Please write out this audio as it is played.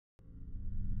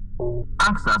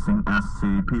Accessing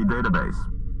SCP database.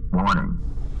 Warning.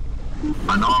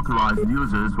 Unauthorized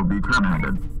users will be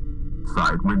terminated.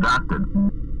 Site redacted.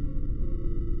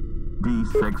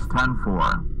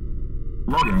 D6104.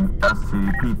 Loading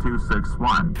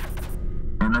SCP-261.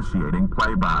 Initiating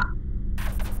playback.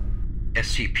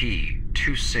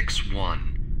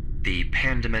 SCP-261, the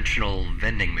pan-dimensional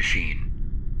vending machine.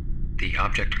 The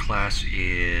object class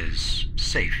is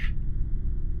safe.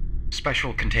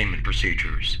 Special containment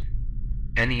procedures.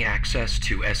 Any access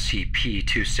to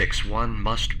SCP-261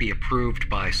 must be approved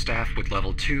by staff with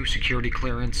Level 2 security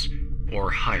clearance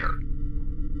or higher.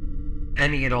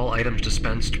 Any and all items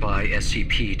dispensed by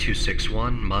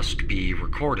SCP-261 must be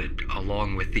recorded,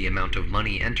 along with the amount of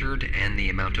money entered and the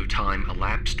amount of time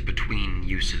elapsed between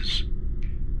uses.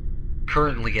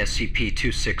 Currently,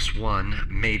 SCP-261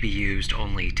 may be used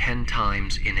only 10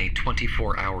 times in a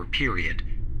 24-hour period,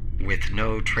 with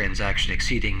no transaction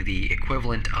exceeding the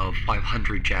equivalent of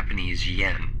 500 Japanese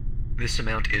yen. This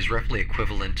amount is roughly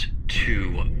equivalent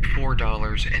to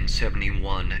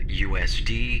 $4.71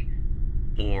 USD,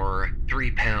 or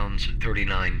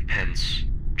 £3.39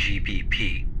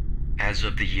 GBP, as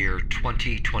of the year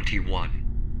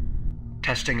 2021.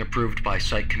 Testing approved by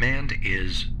Site Command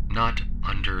is not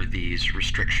under these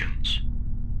restrictions.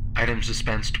 Items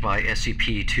dispensed by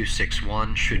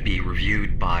SCP-261 should be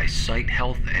reviewed by Site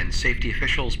Health and Safety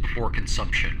officials before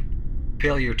consumption.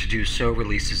 Failure to do so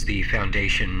releases the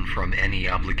Foundation from any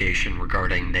obligation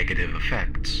regarding negative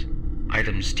effects.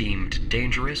 Items deemed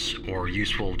dangerous or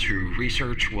useful to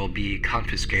research will be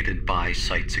confiscated by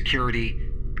Site security,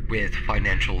 with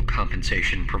financial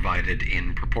compensation provided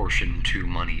in proportion to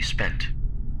money spent.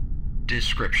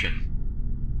 Description: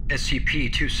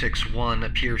 SCP-261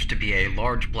 appears to be a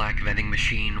large black vending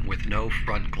machine with no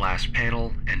front glass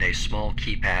panel and a small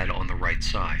keypad on the right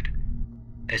side.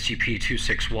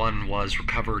 SCP-261 was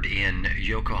recovered in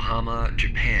Yokohama,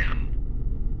 Japan.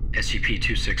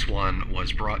 SCP-261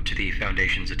 was brought to the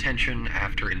Foundation's attention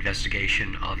after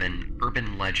investigation of an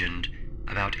urban legend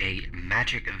about a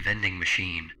magic vending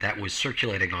machine that was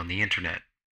circulating on the internet.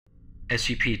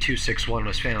 SCP-261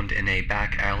 was found in a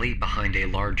back alley behind a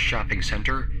large shopping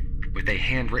center, with a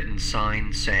handwritten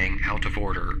sign saying "out of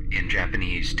order" in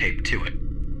Japanese taped to it.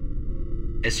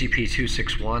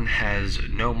 SCP-261 has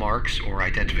no marks or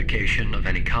identification of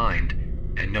any kind,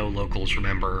 and no locals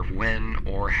remember when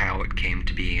or how it came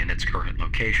to be in its current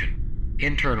location.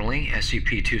 Internally,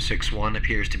 SCP-261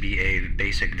 appears to be a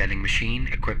basic vending machine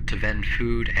equipped to vend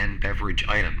food and beverage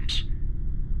items.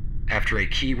 After a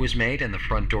key was made and the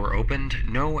front door opened,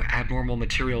 no abnormal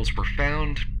materials were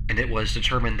found, and it was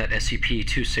determined that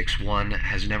SCP-261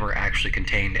 has never actually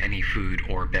contained any food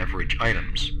or beverage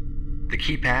items. The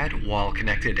keypad, while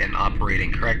connected and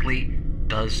operating correctly,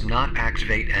 does not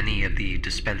activate any of the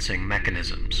dispensing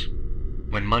mechanisms.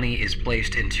 When money is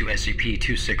placed into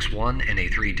SCP-261 and a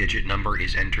 3-digit number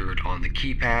is entered on the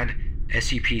keypad,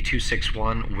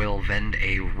 SCP-261 will vend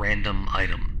a random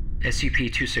item.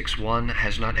 SCP-261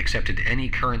 has not accepted any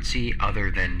currency other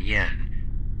than yen,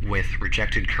 with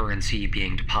rejected currency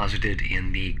being deposited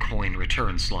in the coin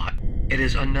return slot. It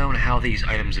is unknown how these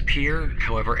items appear,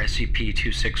 however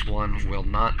SCP-261 will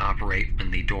not operate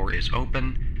when the door is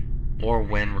open, or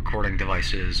when recording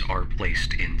devices are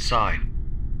placed inside.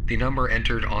 The number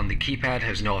entered on the keypad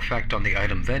has no effect on the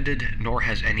item vended, nor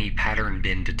has any pattern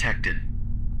been detected.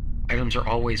 Items are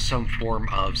always some form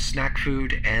of snack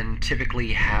food and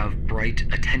typically have bright,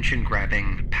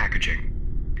 attention-grabbing packaging.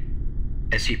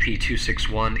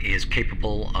 SCP-261 is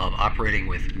capable of operating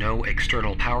with no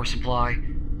external power supply,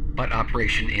 but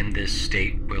operation in this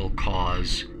state will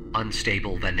cause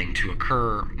unstable vending to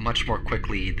occur much more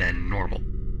quickly than normal.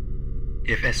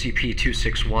 If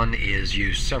SCP-261 is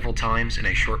used several times in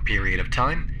a short period of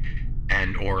time,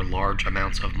 and/or large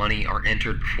amounts of money are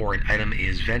entered before an item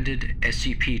is vended,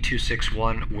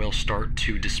 SCP-261 will start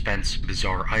to dispense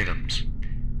bizarre items.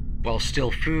 While still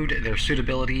food, their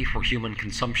suitability for human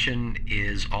consumption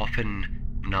is often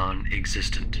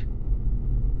non-existent.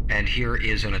 And here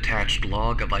is an attached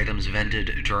log of items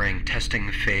vended during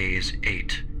testing Phase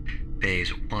 8.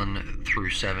 Phase 1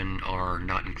 through 7 are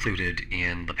not included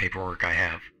in the paperwork I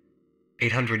have.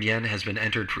 800 yen has been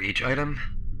entered for each item,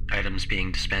 items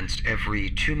being dispensed every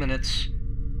 2 minutes,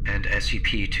 and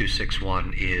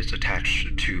SCP-261 is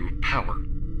attached to power.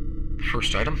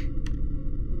 First item: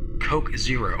 Coke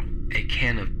Zero, a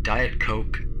can of Diet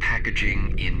Coke,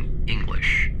 packaging in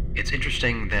English. It's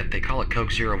interesting that they call it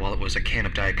Coke Zero while it was a can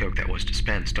of Diet Coke that was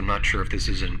dispensed. I'm not sure if this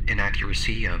is an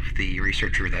inaccuracy of the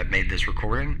researcher that made this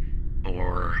recording,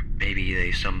 or maybe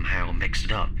they somehow mixed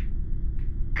it up.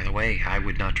 By the way, I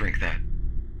would not drink that.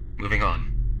 Moving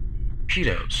on.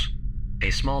 Cheetos,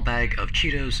 a small bag of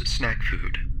Cheetos snack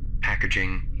food,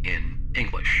 packaging in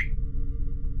English.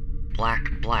 Black,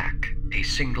 a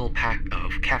single pack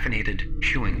of caffeinated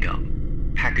chewing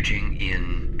gum, packaging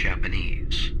in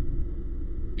Japanese.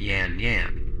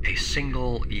 Yan, a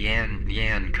single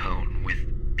yan cone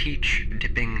with peach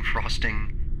dipping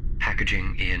frosting,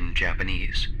 packaging in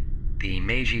Japanese. The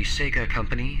Meiji Seiga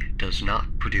Company does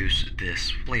not produce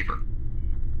this flavor.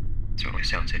 Certainly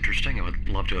sounds interesting. I would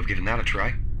love to have given that a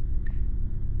try.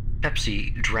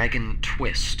 Pepsi Dragon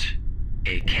Twist,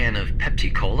 a can of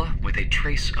Pepsi Cola with a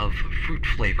trace of fruit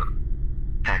flavor,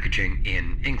 packaging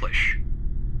in English.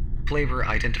 Flavor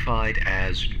identified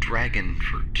as dragon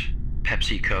fruit.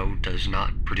 PepsiCo does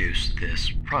not produce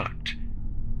this product.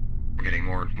 We're getting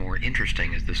more and more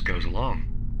interesting as this goes along.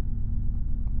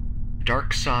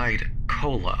 Dark Side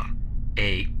Cola,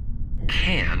 a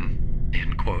can,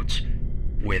 in quotes,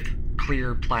 with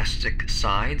clear plastic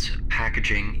sides,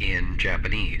 packaging in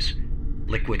Japanese.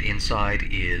 Liquid inside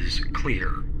is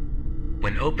clear.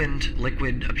 When opened,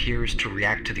 liquid appears to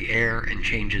react to the air and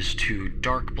changes to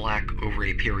dark black over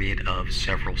a period of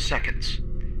several seconds.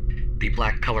 The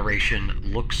black coloration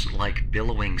looks like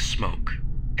billowing smoke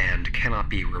and cannot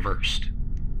be reversed.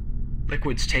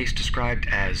 Liquid's taste described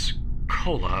as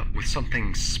cola with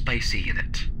something spicy in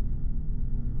it.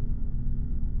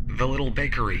 The Little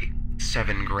Bakery,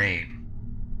 7 grain.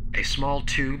 A small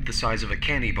tube the size of a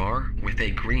candy bar with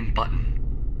a green button,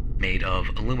 made of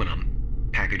aluminum,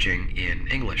 packaging in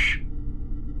English.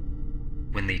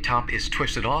 When the top is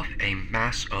twisted off, a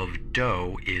mass of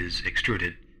dough is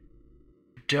extruded.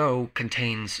 Dough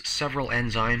contains several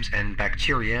enzymes and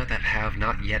bacteria that have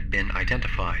not yet been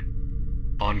identified.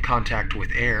 On contact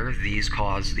with air, these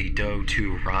cause the dough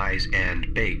to rise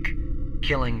and bake,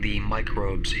 killing the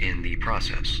microbes in the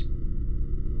process.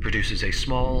 Produces a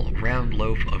small, round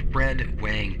loaf of bread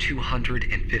weighing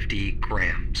 250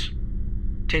 grams.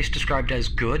 Taste described as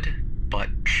good, but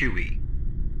chewy.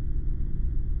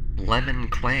 Lemon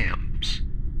clams.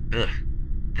 Ugh.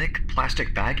 Thick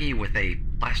plastic baggie with a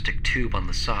plastic tube on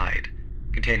the side,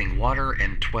 containing water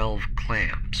and 12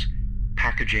 clams.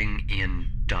 Packaging in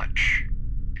Dutch.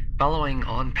 Following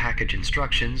on-package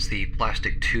instructions, the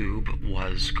plastic tube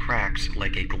was cracked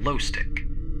like a glow stick.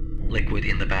 Liquid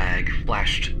in the bag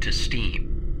flashed to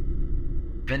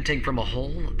steam, venting from a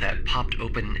hole that popped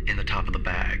open in the top of the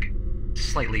bag,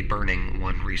 slightly burning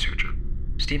one researcher.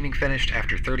 Steaming finished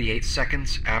after 38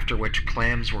 seconds, after which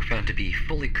clams were found to be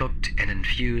fully cooked and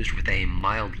infused with a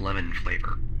mild lemon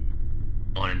flavor.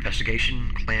 On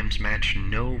investigation, clams match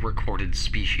no recorded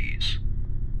species.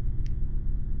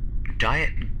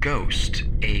 Diet Ghost,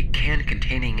 a can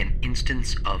containing an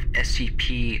instance of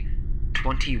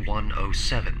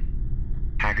SCP-2107.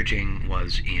 Packaging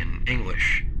was in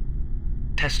English.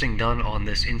 Testing done on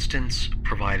this instance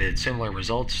provided similar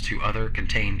results to other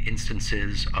contained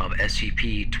instances of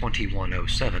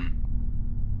SCP-2107.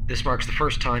 This marks the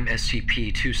first time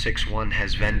SCP-261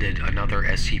 has vended another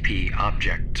SCP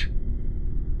object.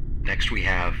 Next we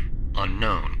have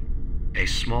Unknown, a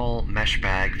small mesh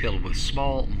bag filled with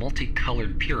small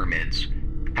multicolored pyramids,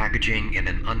 packaging in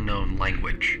an unknown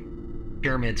language.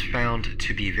 Pyramids found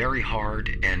to be very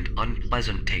hard and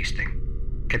unpleasant tasting,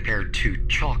 compared to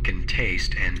chalk in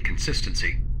taste and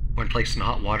consistency. When placed in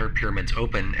hot water, pyramids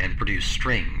open and produce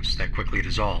strings that quickly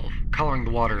dissolve, coloring the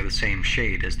water the same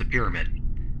shade as the pyramid.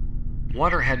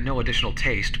 Water had no additional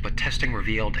taste, but testing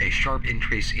revealed a sharp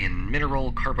increase in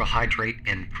mineral, carbohydrate,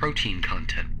 and protein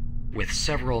content, with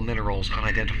several minerals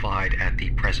unidentified at the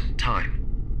present time.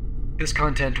 This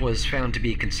content was found to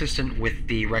be consistent with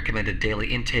the recommended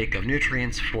daily intake of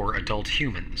nutrients for adult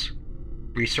humans.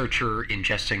 Researcher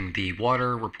ingesting the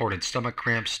water reported stomach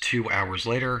cramps 2 hours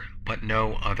later, but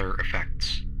no other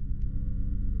effects.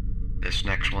 This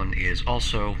next one is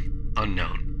also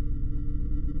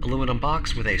Unknown. Aluminum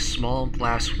box with a small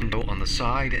glass window on the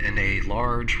side and a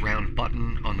large round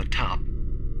button on the top.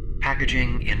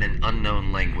 Packaging in an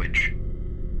unknown language.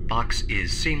 Box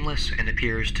is seamless and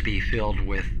appears to be filled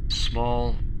with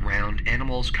small, round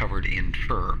animals covered in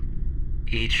fur,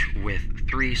 each with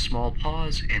 3 small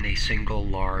paws and a single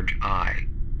large eye.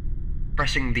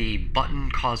 Pressing the button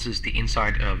causes the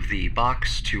inside of the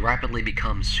box to rapidly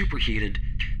become superheated,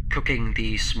 cooking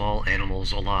the small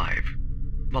animals alive.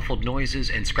 Muffled noises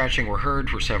and scratching were heard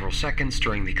for several seconds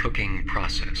during the cooking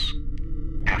process.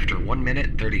 After 1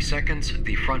 minute 30 seconds,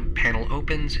 the front panel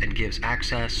opens and gives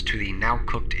access to the now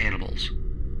cooked animals.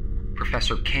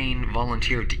 Professor Kane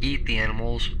volunteered to eat the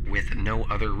animals, with no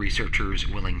other researchers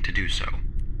willing to do so.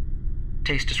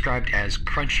 Taste described as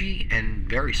crunchy and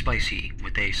very spicy,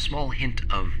 with a small hint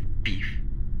of beef.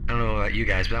 I don't know about you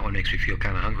guys, but that one makes me feel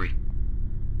kind of hungry.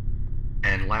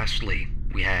 And lastly,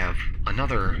 we have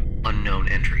another unknown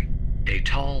entry. A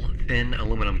tall, thin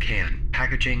aluminum can,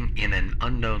 packaging in an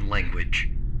unknown language.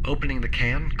 Opening the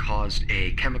can caused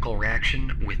a chemical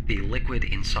reaction with the liquid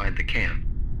inside the can.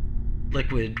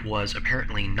 Liquid was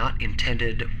apparently not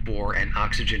intended for an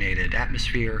oxygenated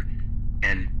atmosphere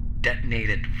and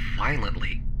detonated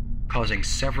violently, causing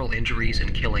several injuries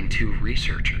and killing 2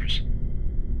 researchers.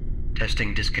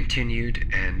 Testing discontinued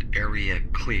and area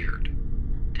cleared.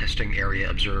 Testing area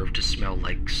observed to smell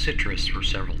like citrus for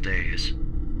several days.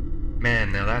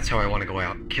 Man, now that's how I want to go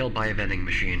out, killed by a vending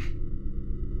machine.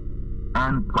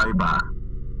 And playback.